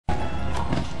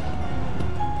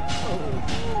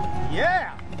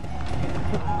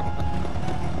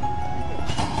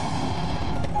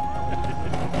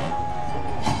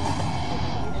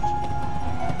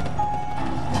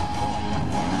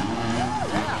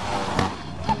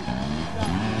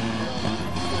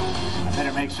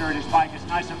make sure this bike is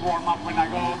nice and warm up when I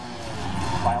go.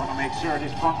 I want to make sure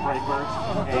this front brake works.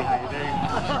 Hey, how you doing?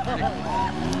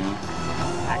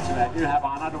 Actually, I do have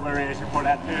another variation for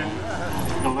that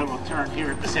too. The little turn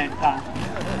here at the same time.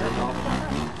 There we go.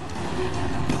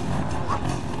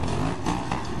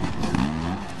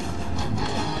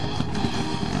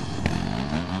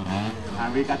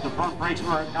 And we got the front brakes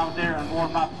worked out there and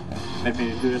warmed up. Let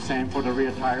me do the same for the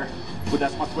rear tire. Put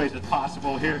as much weight as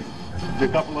possible here. Do a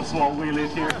couple of slow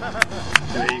wheelies here.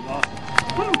 There you go.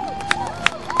 Woo!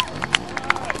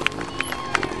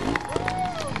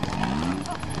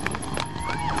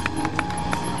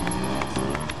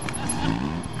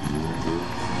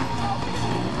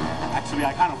 Actually,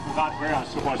 I kind of forgot where I was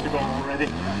supposed to go already.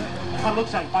 It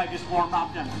looks like the bike is warmed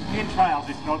up, and in trials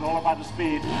it's not all about the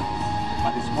speed,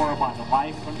 but it's more about the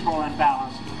bike control and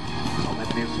balance. So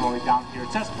let me slow it down here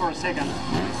just for a second.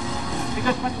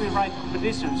 Because when we ride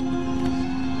competitions,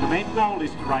 the main goal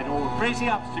is to ride over crazy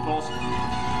obstacles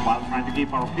while trying to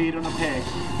keep our feet on the pegs.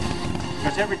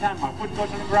 Because every time my foot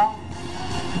goes on the ground,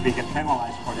 we get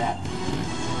penalized for that.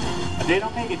 But they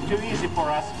don't make it too easy for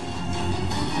us.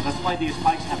 And that's why these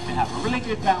bikes have to have a really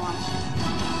good balance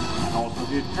and also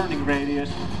good turning radius.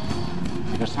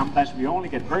 Because sometimes we only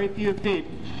get very few feet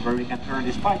where we can turn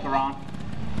this bike around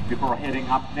before heading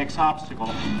up next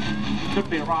obstacle. It could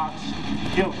be rocks,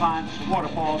 hill climbs,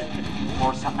 waterfalls,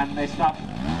 or some man-made stuff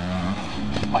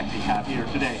like we have here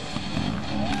today.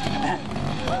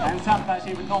 And sometimes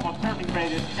even normal turning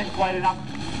radius isn't quite enough,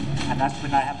 and that's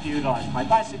when I have to utilize my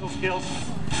bicycle skills.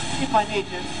 If I need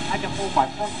to, I can move my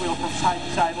front wheel from side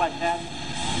to side like that,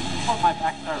 or my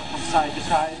back tire from side to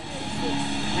side,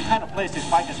 and kind of place this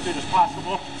bike as good as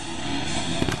possible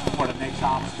for the next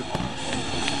obstacle.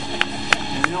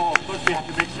 And you know, of course, we have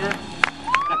to make sure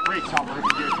that brakes are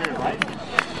working here too, right?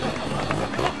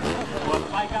 Well, the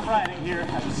bike I'm riding here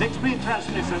has a 6-speed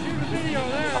transmission,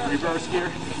 a reverse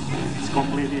gear. It's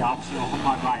completely optional on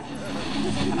my bike.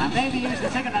 And I may be using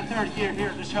second and third gear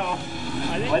here to show.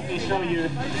 Let me show you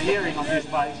the gearing on this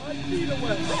bike.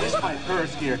 This is my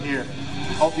first gear here.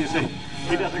 Obviously,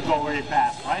 it doesn't go very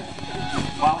fast, right?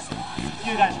 Well,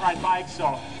 you guys ride bikes,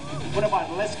 so what about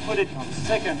let's put it on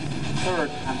second, third,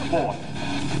 and fourth.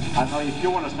 I know if you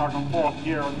want to start on fourth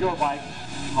gear on your bike,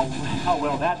 how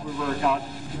well that will work out.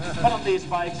 But on these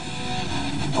bikes,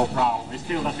 no problem. It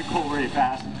still doesn't go very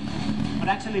fast. But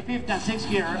actually, fifth and sixth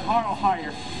gear are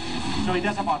higher, so it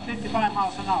does about 55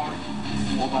 miles an hour.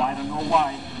 Although I don't know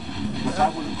why, because I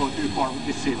wouldn't go too far with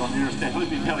this seat on the interstate. Let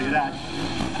me tell you that.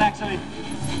 And actually,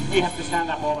 we have to stand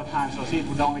up all the time, so seat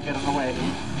would only get in the way.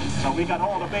 So we got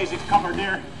all the basics covered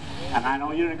here. And I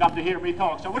know you didn't come to hear me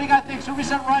talk. So what do you guys think? Should we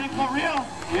start riding for real?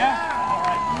 Yeah? All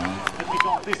right. Let me go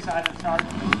on this side and start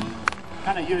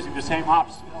kind of using the same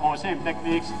same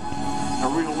techniques, the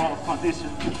real world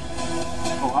conditions.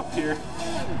 Go up here,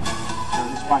 turn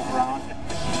this bike around. A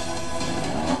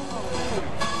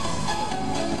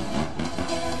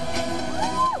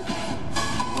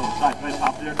little sideways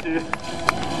up there too.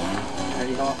 There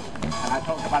you go. And I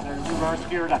talked about the reverse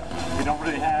gear that we don't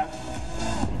really have.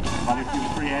 But if you're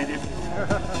creative,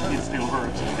 it still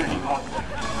works. There you go.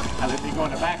 Now let me go on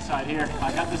the back side here.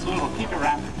 I got this little kicker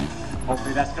ramp.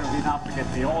 Hopefully that's going to be enough to get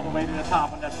me all the way to the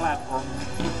top on that platform.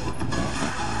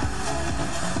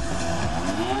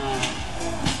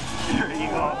 There you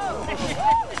go.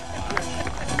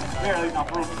 Barely enough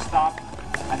room to stop.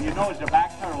 And you notice the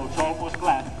back tire looks almost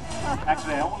flat.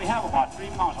 Actually, I only have about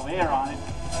 3 pounds of air on it.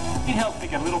 It helps me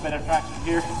get a little bit of traction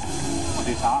here on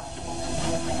this obstacle.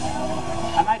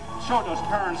 And I show those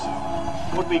turns,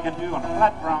 what we can do on a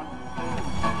flat ground.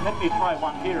 Let me try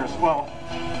one here as well.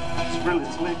 It's really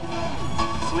slick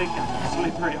and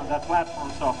slippery on that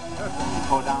platform, so let's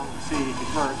go down and see if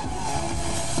it works.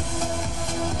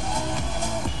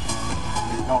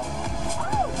 Here we go.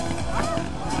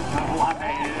 Oh, I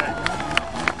made it.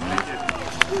 Thank you.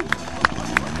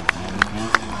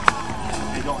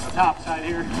 Let me go on the top side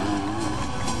here.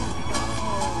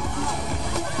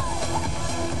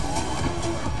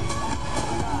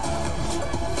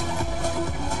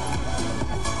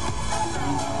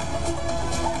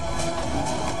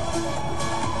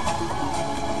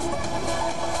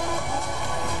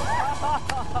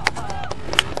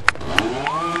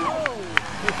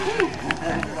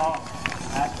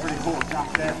 That's pretty cool jump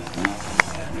there.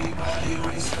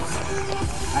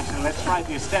 Actually, let's try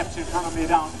these steps in front of me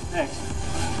down next.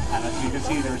 And as you can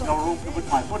see, there's no room to put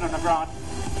my foot on the ground.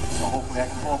 So hopefully I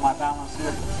can hold my balance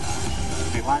here.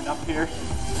 Be lined up here.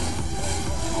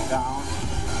 Go down.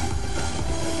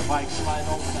 Let the bike slide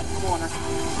over that corner.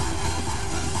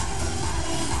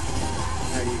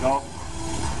 There you go.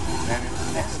 Then into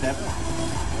the next step.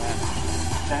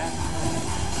 stand.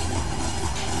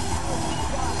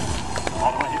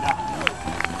 All the way down.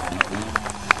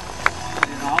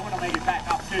 You know, I want to make it back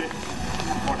up too.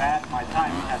 For that, my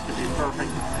timing has to be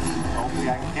perfect. Hopefully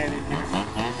I can get it here.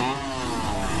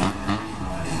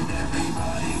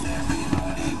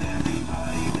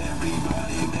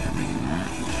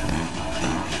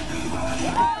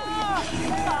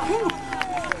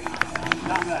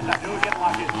 I do get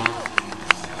lucky.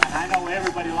 And I know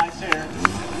everybody likes air.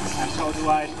 And so do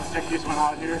I. So check this one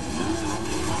out here.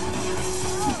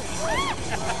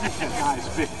 Nice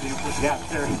 50 and put the gap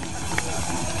there.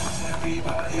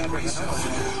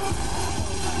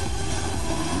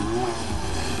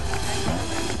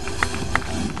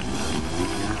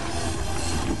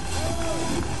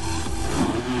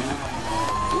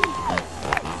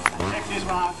 Check this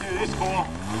one out too. This is cool.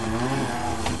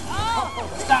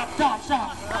 Stop, stop,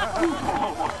 stop.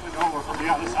 Almost went over from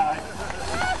the other side.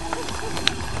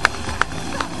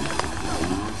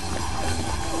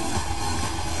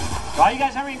 So are you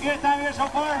guys having a good time here so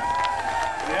far?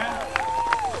 Yeah?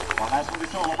 Well, that's what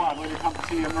it's all about when you come to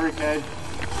see Americade.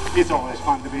 It's always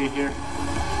fun to be here.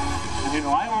 And you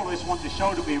know, I always want the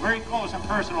show to be very close and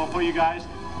personal for you guys.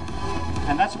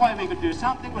 And that's why we could do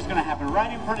something was going to happen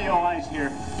right in front of your eyes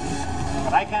here.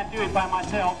 But I can't do it by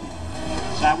myself.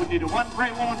 So I would need one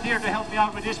great volunteer to help me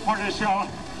out with this part of the show.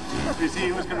 You see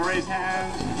who's going to raise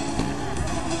hands.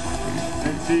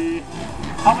 Let's see.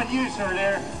 How many of you, sir,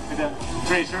 there with the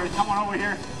gray shirt? Come on over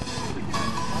here.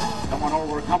 Come on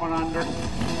over, come on under.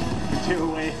 Two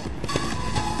away.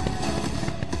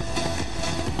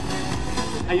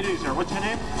 How you doing, sir? What's your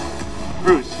name?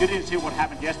 Bruce. You didn't see what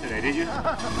happened yesterday, did you?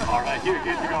 All right, you're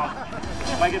good to go.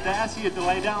 If I get to ask you to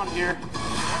lay down here,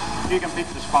 you can pick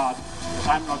the spot.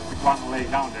 I'm not the one to lay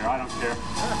down there, I don't care.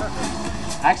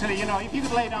 Actually, you know, if you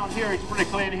could lay down here, it's pretty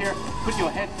clean here. Put your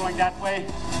head going that way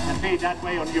and feet that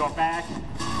way on your back.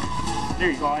 There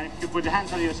you go. And if you put your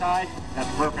hands on your side, that's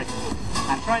perfect.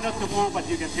 And try not to move, but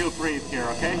you can still breathe here,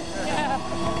 okay? Yeah.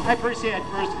 I appreciate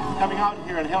Bruce coming out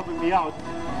here and helping me out.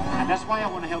 And that's why I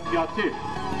want to help you out too.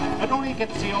 Not only you get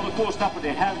to see all the cool stuff that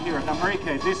they have here at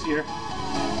Americade this year,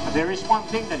 but there is one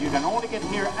thing that you can only get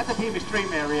here at the TV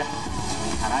Stream area.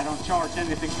 And I don't charge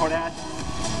anything for that.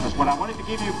 Because what I wanted to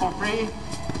give you for free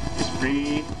is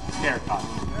free haircut.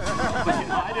 But you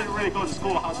know, I didn't really go to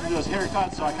school how to do those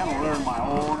haircuts, so I kind of learned my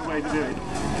own way to do it.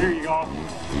 Here you go.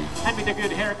 And with a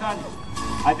good haircut,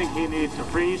 I think he needs a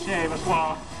free shave as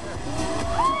well.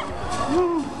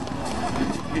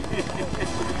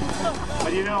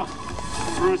 But you know,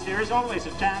 Bruce, there is always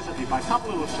a chance that if I come a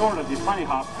little short of this bunny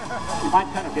hop, you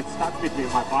might kind of get stuck between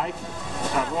my bike and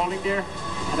start rolling there.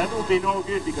 And that will be no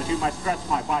good because you might scratch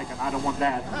my bike and I don't want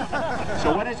that.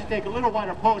 So why don't you take a little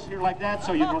wider pose here like that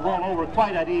so you can roll over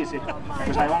quite that easy.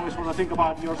 Because I always want to think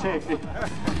about your safety.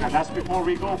 And that's before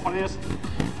we go for this.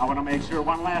 I want to make sure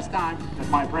one last time that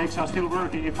my brakes are still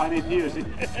working if I need to use it.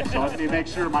 So let me make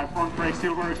sure my front brake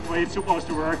still works the way it's supposed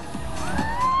to work.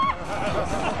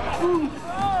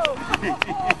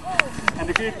 And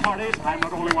the good part is, I'm not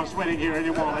the only one sweating here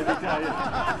anymore, let me tell you.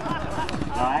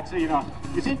 No, actually, you know,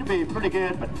 you seem to be pretty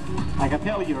good, but I can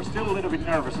tell you're still a little bit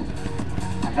nervous.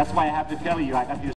 And that's why I have to tell you, I got you